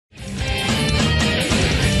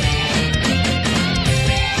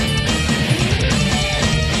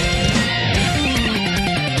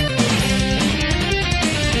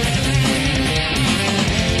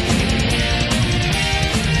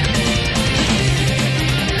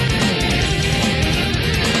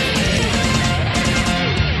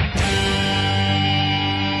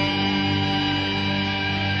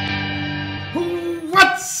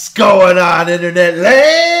going on, Internet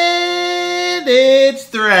Land? It's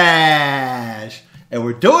Thrash. And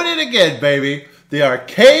we're doing it again, baby. The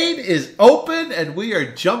arcade is open and we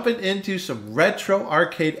are jumping into some retro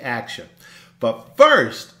arcade action. But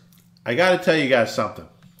first, I got to tell you guys something.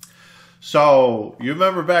 So, you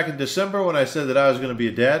remember back in December when I said that I was going to be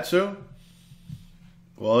a dad soon?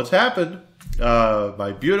 Well, it's happened.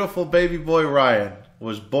 My beautiful baby boy Ryan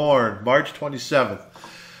was born March 27th.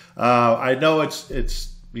 I know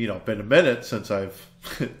it's been a minute since I've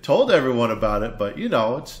told everyone about it, but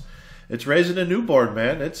it's raising a newborn,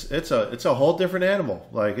 man. It's a whole different animal.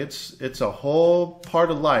 Like it's a whole part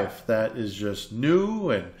of life that is just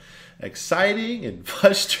new and exciting and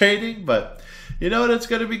frustrating, but it's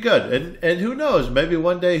going to be good. And who knows, maybe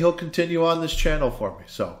one day he'll continue on this channel for me.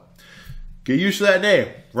 So get used to that name,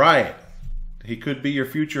 Ryan. He could be your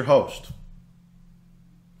future host.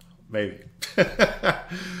 Maybe.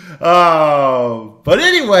 But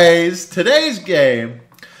anyways, today's game,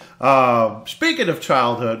 speaking of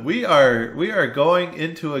childhood, we are going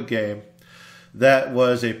into a game that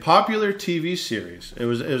was a popular TV series. It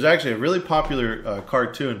was actually a really popular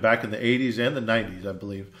cartoon back in the 80s and the 90s, I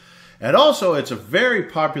believe. And also, it's a very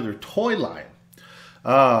popular toy line.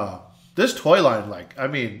 This toy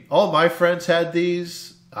line, all my friends had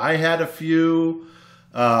these. I had a few.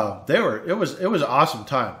 It was an awesome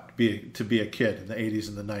time to be a kid in the 80s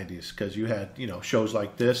and the 90s because you had shows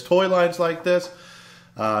like this, toy lines like this,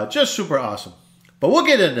 just super awesome. But we'll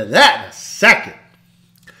get into that in a second.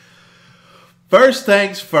 First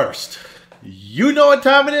things first. You know what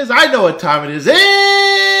time it is? I know what time it is.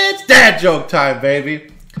 It's dad joke time,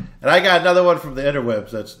 baby. And I got another one from the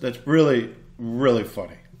interwebs that's really, really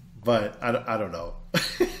funny. But I don't know.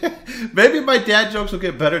 Maybe my dad jokes will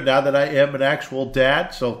get better now that I am an actual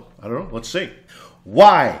dad. So, I don't know. Let's see.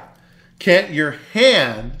 Why can't your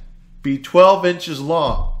hand be 12 inches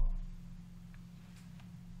long?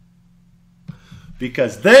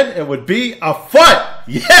 Because then it would be a foot.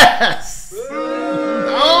 Yes!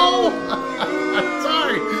 No!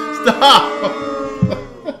 Sorry. Stop.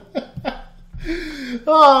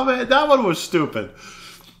 Oh, man. That one was stupid.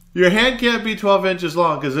 Your hand can't be 12 inches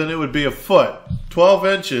long because then it would be a foot. 12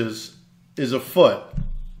 inches is a foot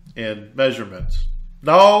in measurements.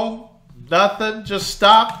 No, nothing. Just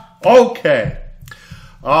stop. Okay.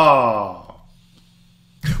 Oh.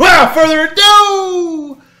 Without further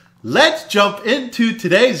ado, let's jump into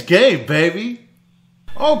today's game, baby.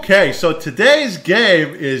 Okay, so today's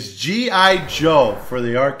game is G.I. Joe for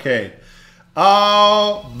the arcade.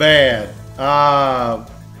 Oh, man.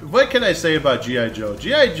 What can I say about G.I. Joe?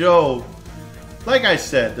 G.I. Joe, like I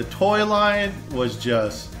said, the toy line was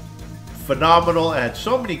just phenomenal. It had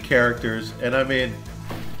so many characters. And I mean,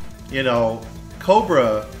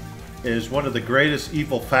 Cobra is one of the greatest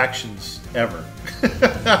evil factions ever.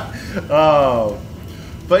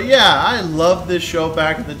 But yeah, I loved this show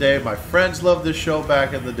back in the day. My friends loved this show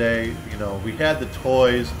back in the day. We had the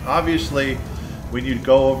toys. Obviously, when you'd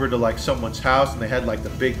go over to someone's house and they had the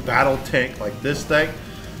big battle tank like this thing,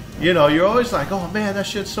 you're always like, oh man, that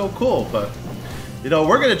shit's so cool. But,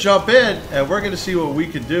 we're going to jump in and we're going to see what we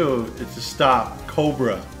can do to stop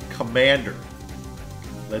Cobra Commander.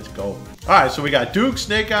 Let's go. Alright, so we got Duke,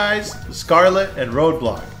 Snake Eyes, Scarlet, and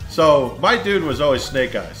Roadblock. So, my dude was always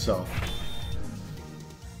Snake Eyes, so.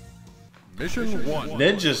 Mission 1.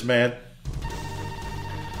 Ninjas, man.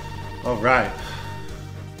 Alright.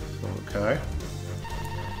 Okay.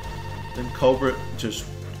 Then Cobra just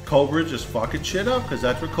fucking shit up, because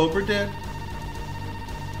that's what Cobra did.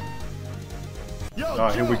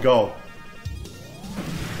 Alright, here we go.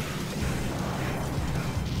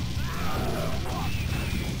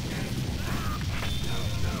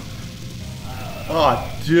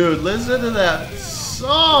 Oh, dude, listen to that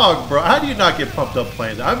song, bro. How do you not get pumped up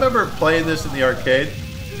playing that? I remember playing this in the arcade,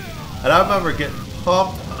 and I remember getting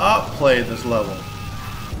pumped up playing this level.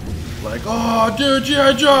 Like, oh, dude,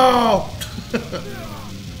 G.I. Joe!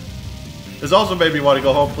 This also made me want to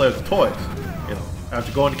go home and play with the toys.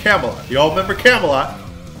 After going to Camelot. You all remember Camelot?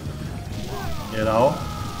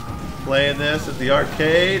 Playing this at the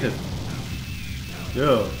arcade. And,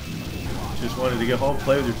 dude, just wanted to get home and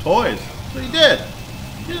play with your toys. That's what you did.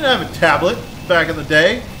 You didn't have a tablet back in the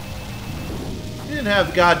day. You didn't have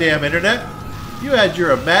the goddamn internet. You had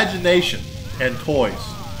your imagination and toys.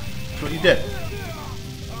 That's what you did.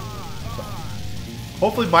 So,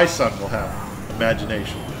 hopefully my son will have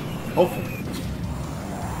imagination. Hopefully.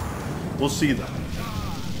 We'll see that.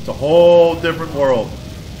 It's a whole different world.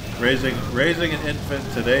 Raising an infant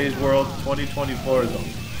in today's world, 2024, is a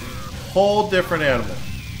whole different animal.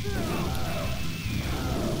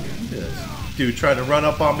 Look at this dude trying to run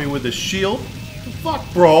up on me with a shield. What the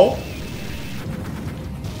fuck, bro?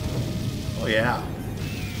 Oh, yeah.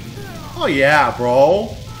 Oh, yeah,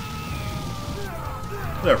 bro.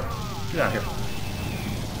 There. Get out of here.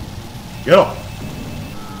 Get him.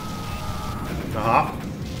 Uh-huh.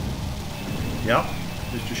 Yep.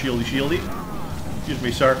 Mr. Shieldy Shieldy. Excuse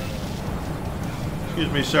me, sir.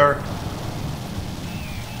 Excuse me, sir.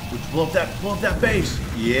 Let's blow up that base.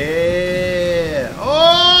 Yeah.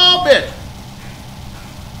 Oh, bitch.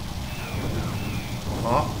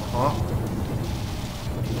 Uh-huh.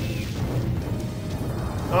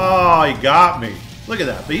 Oh, he got me. Look at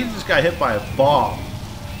that. But he just got hit by a bomb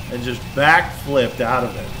and just backflipped out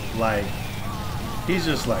of it. Like, he's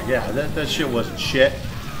just like, yeah, that shit wasn't shit.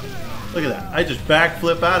 Look at that. I just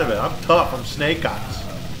backflip out of it. I'm tough. I'm Snake Eyes.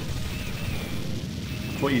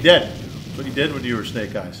 That's what you did. That's what you did when you were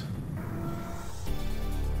Snake Eyes.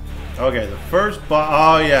 Okay, the first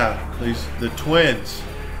oh yeah, the twins.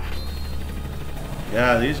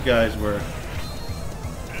 Yeah, these guys were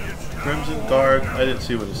Crimson Guard. I didn't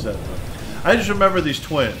see what it said, but I just remember these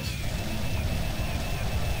twins.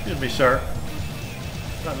 Excuse me, sir.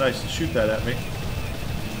 Not nice to shoot that at me.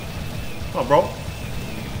 Come on, bro.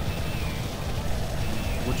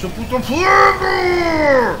 What's up with the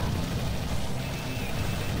flavor?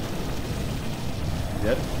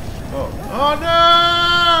 Dead? Oh. Oh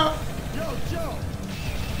no! Joe.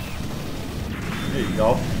 There you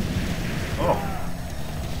go. Oh.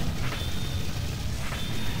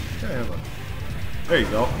 There you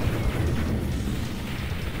go. I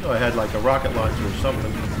know I had like a rocket launcher or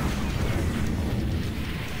something.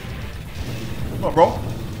 Come on, bro.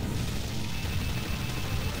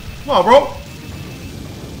 Come on, bro.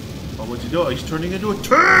 Oh, what's he doing? He's turning into a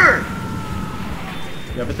turd!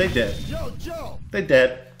 Yeah, but they dead. They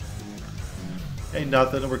dead. Ain't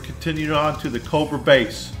nothing. We're continuing on to the Cobra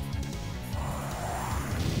base.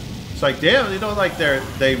 It's like, damn, you know, like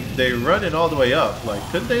they run it all the way up. Like,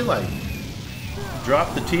 couldn't they like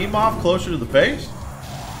drop the team off closer to the base?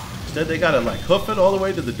 Instead, they gotta like hoof it all the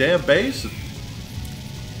way to the damn base.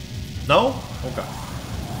 No? Okay.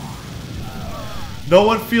 No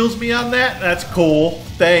one feels me on that? That's cool.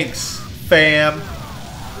 Thanks, fam.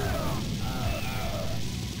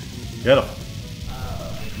 Get him.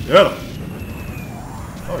 Get him.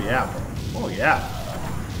 Oh yeah, bro. Oh yeah.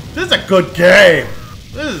 This is a good game.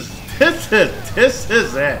 This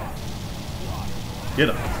is it. Get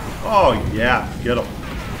him. Oh yeah, get him.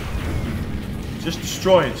 Just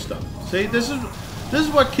destroying stuff. See, this is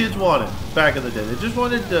what kids wanted back in the day. They just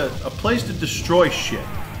wanted a place to destroy shit.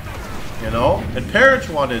 You know? And parents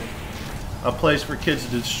wanted a place for kids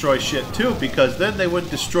to destroy shit too, because then they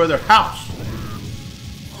wouldn't destroy their house.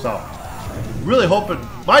 So, really hoping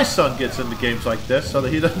my son gets into games like this so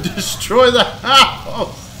that he doesn't destroy the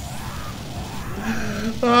house.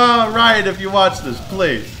 Oh, Ryan, if you watch this,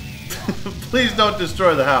 please. Please don't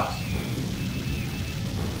destroy the house.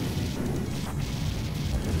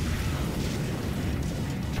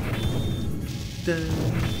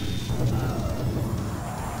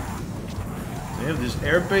 Damn, this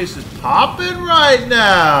air base is popping right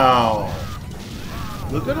now.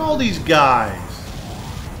 Look at all these guys.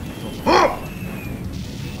 Come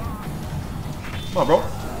on, bro.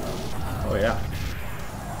 Oh, yeah.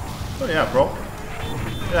 Oh, yeah, bro.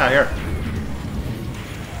 Get out of here.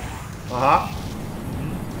 Uh-huh.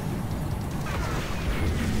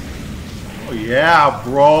 Oh, yeah,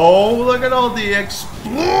 bro. Look at all the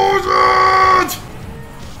explosions.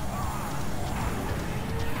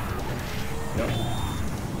 Yep.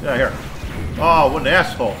 Get out of here. Oh, what an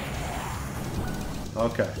asshole.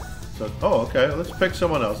 Okay. So, oh, okay. Let's pick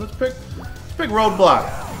someone else. Let's pick Roadblock.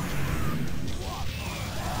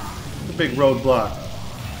 The big Roadblock.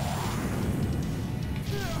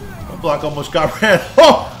 Roadblock almost got ran.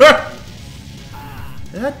 Oh!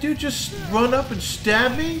 Did that dude just run up and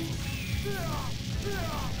stab me?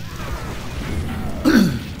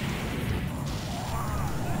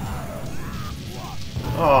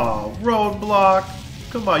 Oh, Roadblock.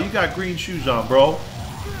 Come on, you got green shoes on, bro.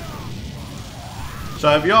 So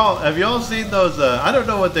have y'all seen those, I don't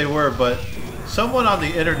know what they were, but someone on the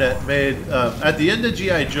internet made, at the end of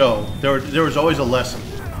G.I. Joe, there was always a lesson.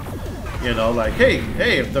 You know, like, hey,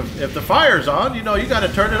 if the fire's on, you know, you got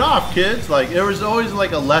to turn it off, kids. Like, there was always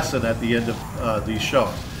like a lesson at the end of these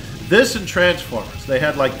shows. This and Transformers, they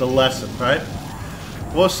had like the lesson, right?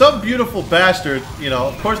 Well, some beautiful bastard, you know,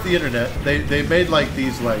 of course the internet, they made like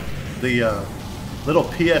these, like, the little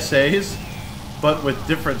PSAs, but with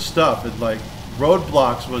different stuff. And like,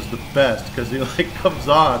 Roadblocks was the best, because he like comes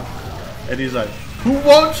on, and he's like, who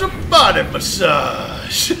wants a body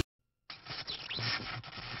massage?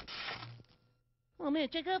 Well, Oh, man,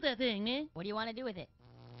 check out that thing, man. What do you want to do with it?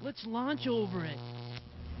 Let's launch over it.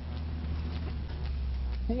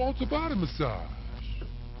 Who wants a body massage?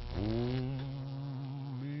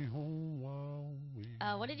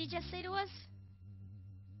 What did he just say to us?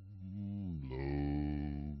 Low.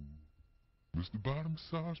 Mr. Body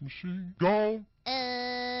Massage Machine. Gone.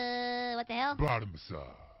 What the hell? Body massage.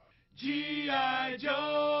 G.I.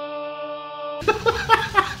 Joe!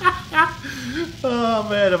 Oh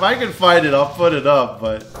man, if I can find it, I'll put it up.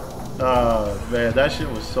 But oh man, that shit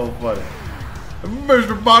was so funny.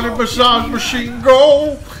 Mr. Body Massage Machine,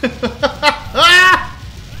 go!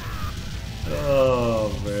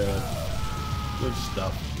 Oh man, good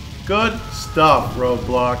stuff. Good stuff,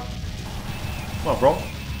 Roadblock. Come on, bro.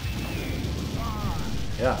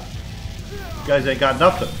 Yeah, you guys ain't got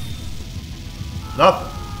nothing. Nothing.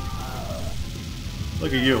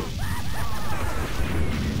 Look at you.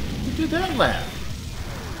 Who did that laugh?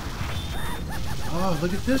 Oh,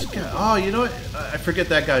 look at this guy. Oh, you know what? I forget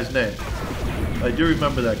that guy's name. I do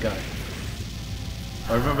remember that guy.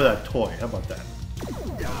 I remember that toy. How about that?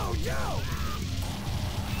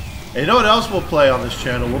 And you know what else we'll play on this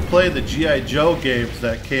channel? We'll play the G.I. Joe games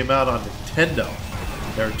that came out on Nintendo.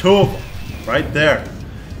 There are two of them. Right there.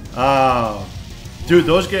 Dude,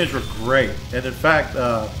 those games were great. And in fact,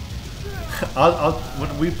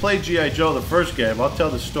 when we played G.I. Joe the first game, I'll tell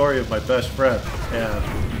the story of my best friend and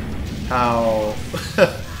how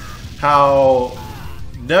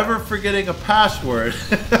never forgetting a password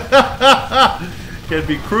can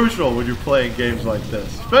be crucial when you're playing games like this,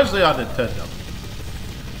 especially on Nintendo.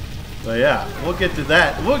 But yeah, we'll get to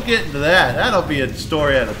that. We'll get into that. That'll be a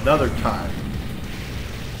story at another time.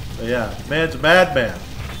 But yeah, man's a madman.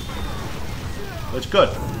 That's good.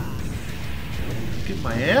 Get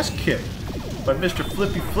my ass kicked by Mr.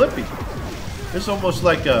 Flippy Flippy. It's almost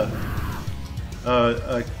like a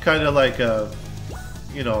kind of like a,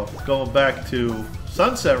 you know, going back to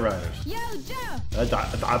Sunset Riders. Yo, Joe.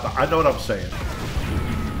 I know what I'm saying.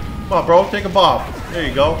 Come on, bro, take a bomb. There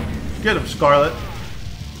you go. Get him, Scarlet.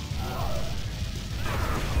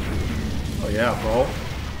 Oh yeah, bro.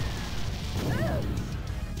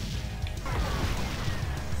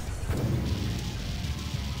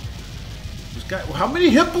 This guy, how many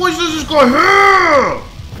hit points does this guy have?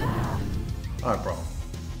 Alright, bro.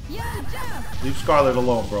 Leave Scarlet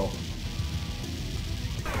alone, bro.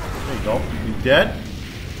 There you go. You dead?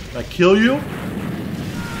 Did I kill you?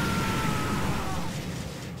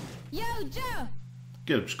 Yo, Joe.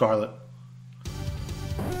 Get him, Scarlet.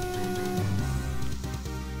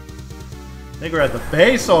 I think we're at the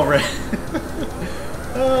base already.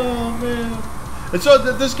 Oh, man. And so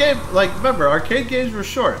this game, like, remember, arcade games were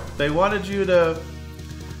short. They wanted you to,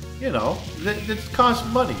 you know, it cost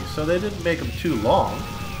money, so they didn't make them too long.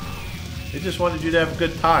 They just wanted you to have a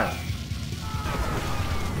good time.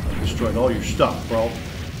 I destroyed all your stuff, bro.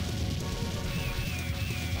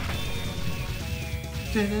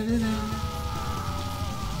 You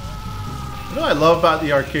know what I love about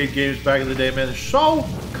the arcade games back in the day, man? They're so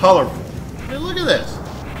colorful. I mean, look at this.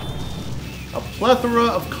 A plethora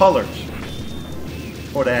of colors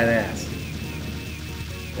for that ass.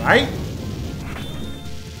 Right?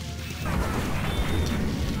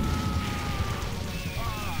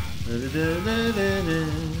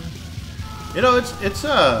 You know, it's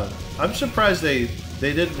I'm surprised they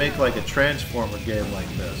didn't make like a Transformer game like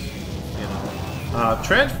this. You know,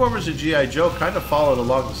 Transformers and G.I. Joe kind of followed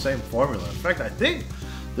along the same formula. In fact, I think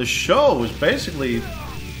the show was basically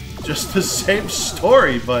just the same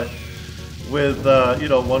story, but with you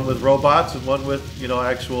know, one with robots and one with, you know,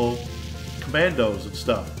 actual commandos and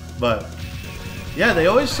stuff. But yeah, they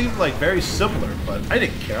always seemed like very similar. But I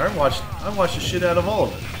didn't care. I watched the shit out of all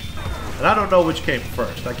of it. And I don't know which came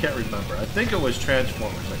first. I can't remember. I think it was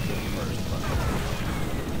Transformers that came first. But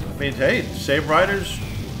I mean, hey, same writers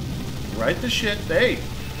write the shit. Hey,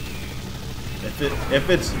 if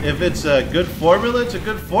it's a good formula, it's a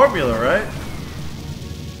good formula, right?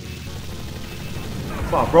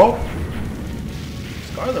 Come on, bro.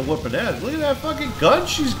 Scarlet whooping ass. Look at that fucking gun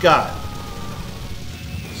she's got.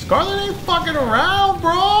 Scarlet ain't fucking around,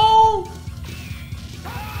 bro.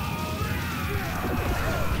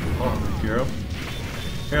 Oh, hear him?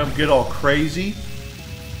 Hear him get all crazy?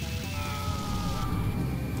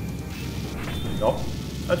 Nope.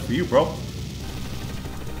 That's for you, bro.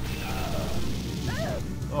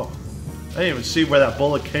 Oh. I didn't even see where that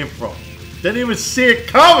bullet came from. Didn't even see it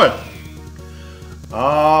coming.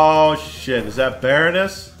 Oh shit! Is that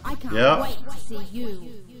Baroness? I can't Yep. wait to see you.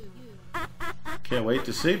 Can't wait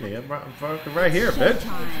to see me. I'm right here, bitch.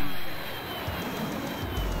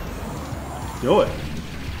 Do it.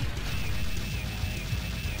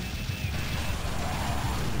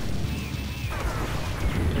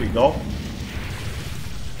 There you go.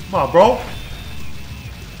 Come on, bro.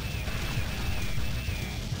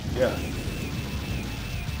 Yeah.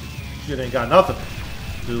 Shit ain't got nothing.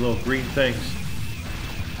 Do little green things.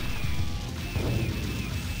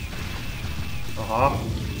 Uh-huh.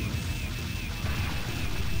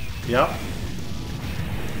 Yep.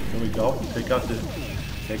 There we go. Take out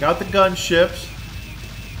the gunships.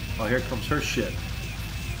 Oh, here comes her shit.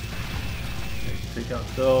 Okay, take out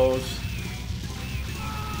those.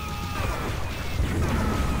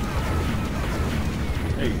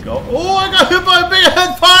 There you go. Oh, I got hit by a big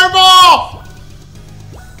head fireball!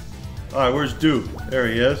 Alright, where's Duke? There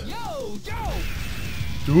he is.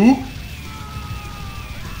 Duke?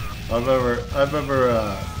 I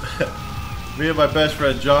remember me and my best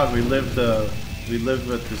friend John, we lived at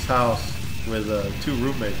this house with 2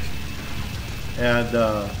 roommates. And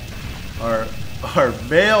our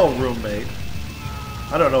male roommate,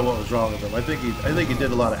 I don't know what was wrong with him. I think he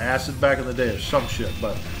did a lot of acid back in the day or some shit,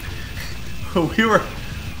 but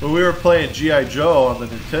when we were playing G.I. Joe on the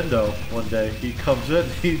Nintendo one day, he comes in,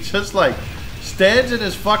 he just like stands in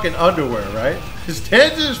his fucking underwear, right? He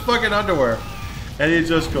stands in his fucking underwear, and he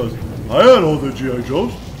just goes, I had all the G.I.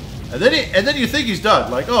 Joes. And then you think he's done.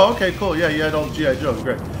 Like, oh, okay, cool, yeah, you had all the G.I. Joes,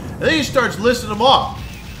 great. And then he starts listing them off.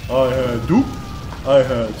 I had Duke, I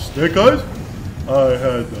had Snake Eyes, I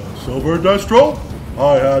had the Silver Destro,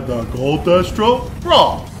 I had the Gold Destro.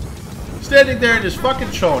 Bro, standing there in his fucking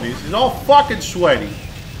chonies, he's all fucking sweaty.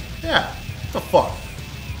 Yeah, what the fuck?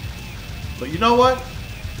 But you know what?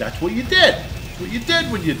 That's what you did. That's what you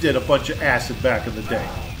did when you did a bunch of acid back in the day.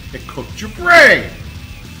 It cooked your brain.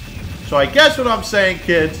 So I guess what I'm saying,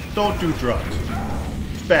 kids, don't do drugs.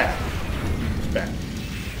 It's bad. It's bad.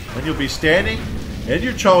 And you'll be standing in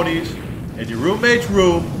your chonies in your roommate's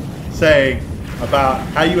room saying about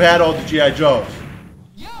how you had all the G.I. Joes.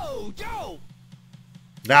 Yo, Joe!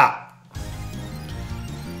 Now.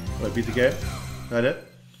 Did I beat the game? That it?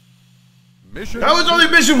 Mission. That was only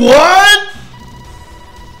mission 1?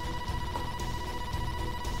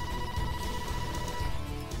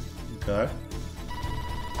 Okay.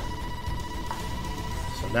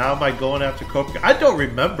 So now am I going after Cobra? I don't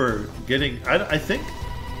remember getting... I think...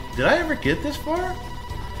 Did I ever get this far?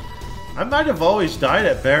 I might have always died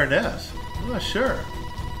at Baroness. I'm not sure.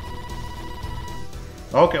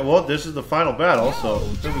 Okay, well, this is the final battle, so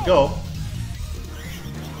here we go.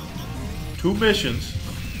 2 missions.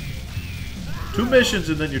 2 missions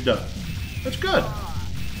and then you're done. That's good.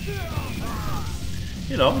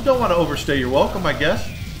 You know, you don't want to overstay your welcome, I guess.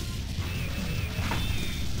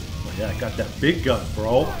 Oh, yeah, I got that big gun,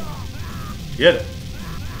 bro. Get it.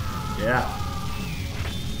 Yeah.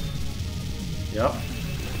 Yep.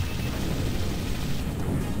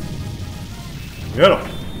 Get him.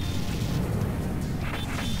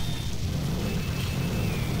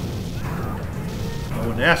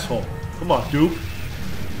 Oh, an asshole. Come on, Duke.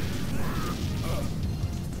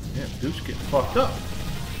 Yeah, Duke's getting fucked up.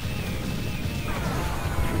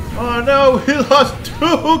 Oh no, we lost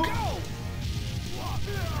Duke!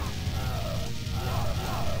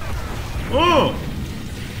 Oh!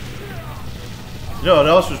 You know what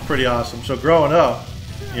else was pretty awesome? So growing up,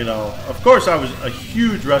 you know, of course I was a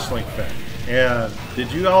huge wrestling fan. And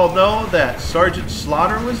did you all know that Sergeant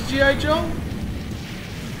Slaughter was G.I. Joe?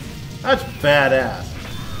 That's badass.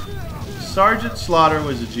 Sergeant Slaughter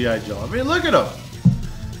was a G.I. Joe. I mean, look at him.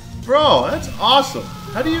 Bro, that's awesome.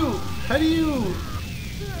 How do you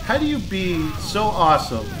be so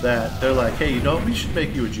awesome that they're like, hey, you know, we should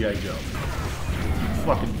make you a G.I. Joe?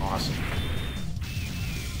 Fucking awesome.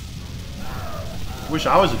 Wish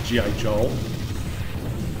I was a G.I. Joe.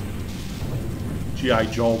 G.I.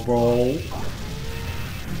 Joe, bro.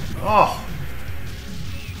 Oh.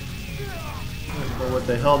 I don't know what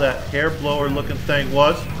the hell that hair blower looking thing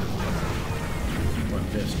was. Oh, I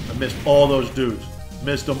missed. I missed all those dudes.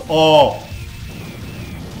 Missed them all.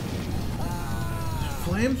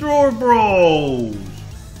 Flamethrower bros.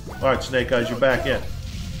 Alright, Snake Eyes, you're back in.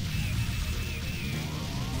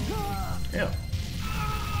 Yeah.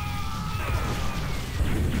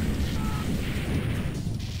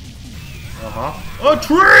 A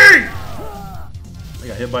tree! I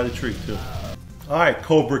got hit by the tree too. Alright,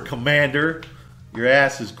 Cobra Commander. Your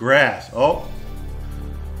ass is grass. Oh.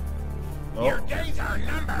 Oh.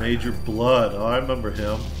 Major Blood. Oh, I remember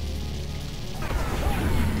him.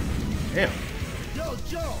 Damn.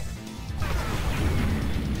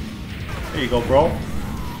 There you go, bro.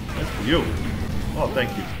 That's for you. Oh,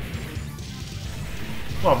 thank you.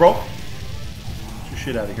 Come on, bro. Get your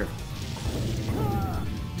shit out of here.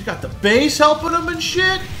 You got the base helping him and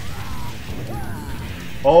shit?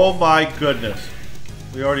 Oh my goodness.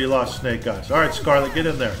 We already lost Snake Eyes. Alright, Scarlet, get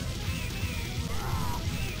in there.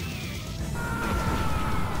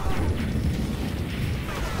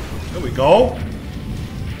 There we go.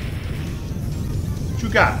 What you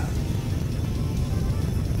got?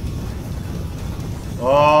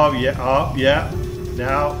 Oh, yeah. Oh, yeah.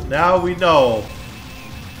 Now we know.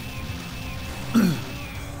 Look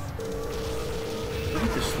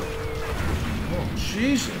at this thing. Oh,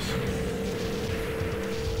 Jesus.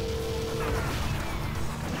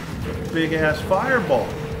 Big ass fireball.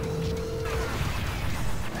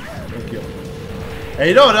 Thank you. Hey,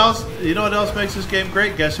 you know what else? You know what else makes this game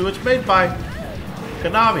great? Guess who it's made by?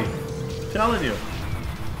 Konami. I'm telling you.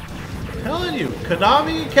 I'm telling you.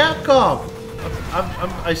 Konami and Capcom.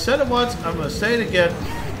 I said it once. I'm gonna say it again.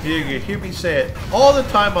 You hear me say it all the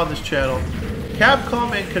time on this channel.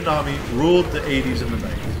 Capcom and Konami ruled the 80s and the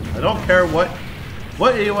 90s. I don't care what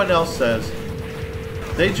anyone else says.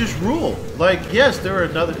 They just rule. Like, yes, there are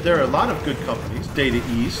a lot of good companies. Data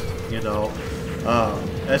East, you know,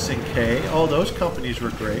 SNK, all those companies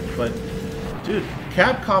were great. But, dude,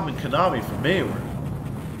 Capcom and Konami for me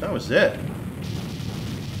that was it.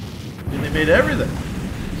 And they made everything.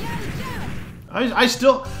 I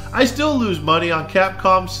still lose money on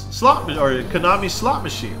Capcom's or Konami's slot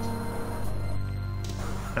machines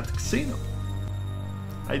at the casino.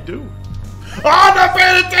 I do. Oh, I'm not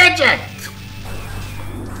paying attention.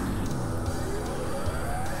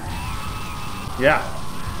 Yeah.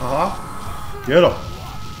 Get him.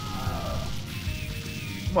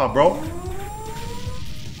 Come on, bro.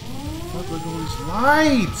 Look at all these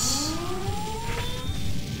lights.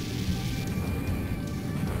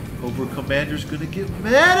 Cobra Commander's gonna get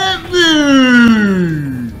mad at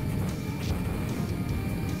me.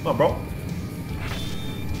 Come on, bro.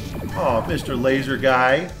 Oh, Mr. Laser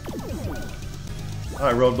Guy.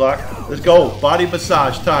 Alright, Roadblock. Let's go. Body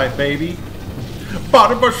massage time, baby.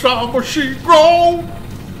 Body massage machine, bro.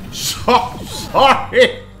 So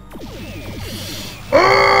sorry.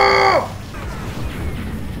 Oh,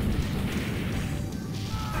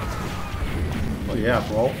 yeah,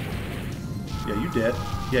 bro. Yeah, you did.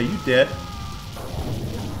 Yeah, you did.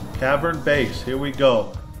 Cavern Base. Here we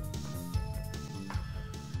go.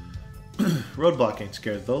 Roadblock ain't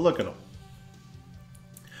scared, though. Look at him.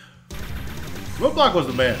 Roadblock was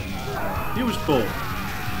the man. He was cool.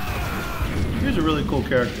 He was a really cool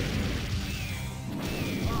character.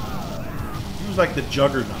 He was like the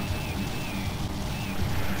Juggernaut.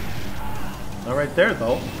 Not right there,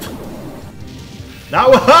 though.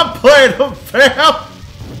 Not when I'm playing him, fam!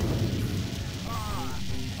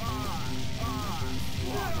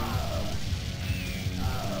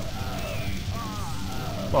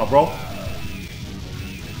 Come on, bro.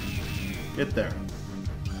 Get there.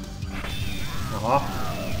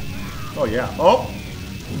 Oh, yeah. Oh!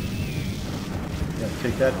 Yeah,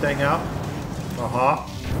 take that thing out.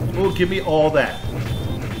 Oh, give me all that.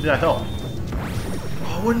 Did that help?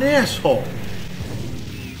 Oh, what an asshole.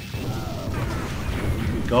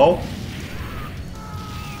 Here we go.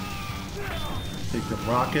 Take them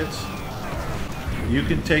rockets. You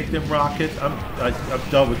can take them rockets. I'm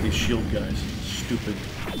done with these shield guys. Stupid.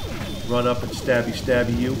 Run up and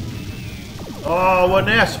stabby you. Oh, what an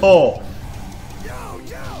asshole!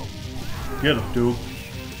 Get him, dude.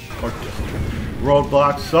 Or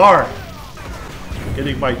Roadblock. Sorry.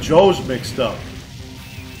 Getting my Joes mixed up.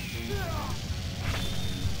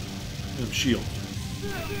 Them shield.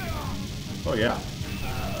 Oh yeah.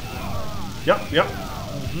 Yep.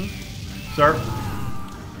 Sir.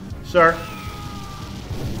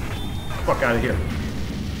 Fuck out of here.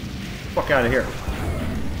 Fuck out of here.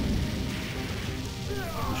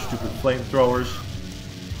 You stupid flamethrowers.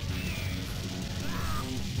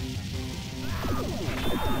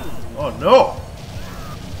 Oh no!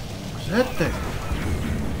 What's that thing?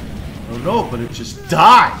 Oh no, but it just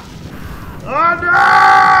died! Oh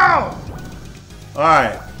no!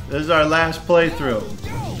 Alright, this is our last playthrough.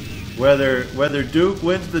 Whether Duke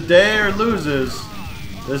wins the day or loses,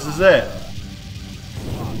 this is it.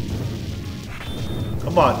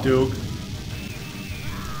 Come on, Duke.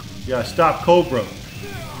 You gotta stop Cobra.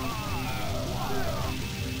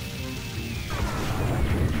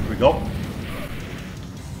 Here we go.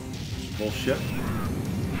 Bullshit.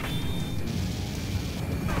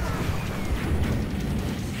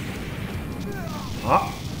 Let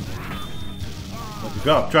me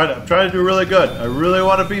go. I'm trying to do really good. I really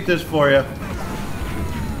want to beat this for you.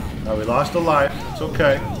 Now we lost a life. It's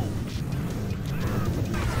okay.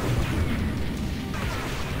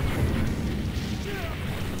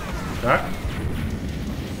 Alright.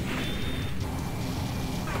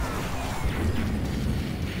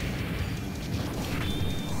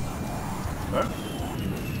 Alright.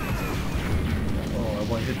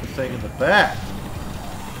 thing in the back.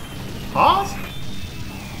 Pause?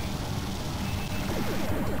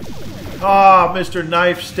 Ah, Mr.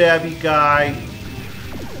 Knife Stabby guy.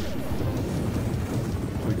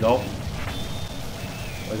 Here we go.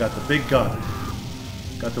 I got the big gun.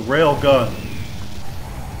 Got the rail gun.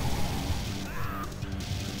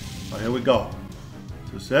 Oh, here we go.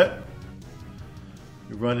 Is this it?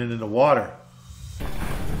 You're running in the water.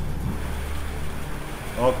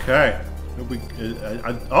 Okay. Here we,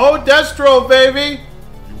 oh, Destro, baby!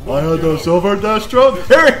 I had the silver Destro.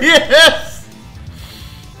 There he is!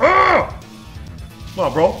 Ah! Come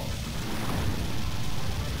on, bro.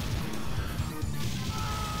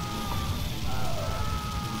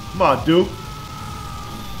 Come on, Duke.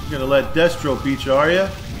 You're gonna let Destro beat you, are you?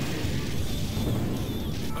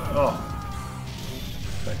 Oh.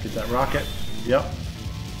 Try to get that rocket. Yep.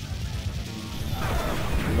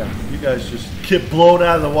 You guys just get blown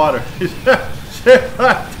out of the water.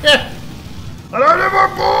 I don't have more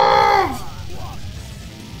bombs!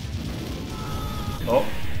 Oh.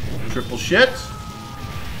 Triple shit.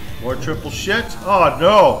 More triple shit. Oh,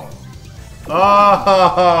 no.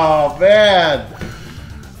 Oh, man.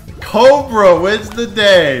 Cobra wins the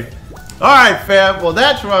day. Alright, fam. Well,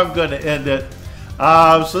 that's where I'm going to end it.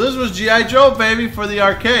 So this was G.I. Joe, baby, for the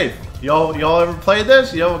arcade. Y'all ever played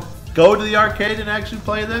this? Y'all go to the arcade and actually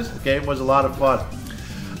play this? The game was a lot of fun.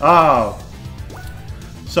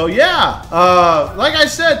 So yeah, like I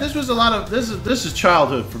said, this was a lot of this is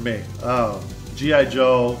childhood for me. G.I.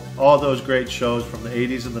 Joe, all those great shows from the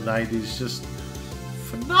 80s and the 90s, just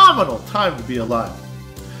phenomenal time to be alive.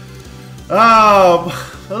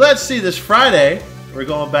 Let's see, this Friday we're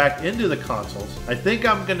going back into the consoles. I think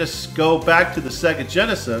I'm gonna go back to the Sega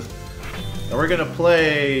Genesis, and we're gonna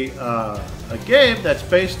play a game that's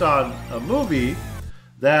based on a movie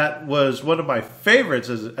that was one of my favorites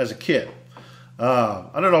as a kid. I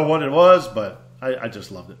don't know what it was, but I just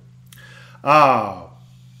loved it.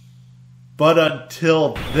 But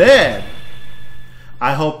until then,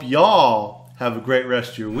 I hope y'all have a great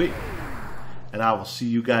rest of your week. And I will see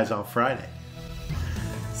you guys on Friday.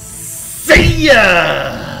 See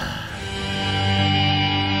ya!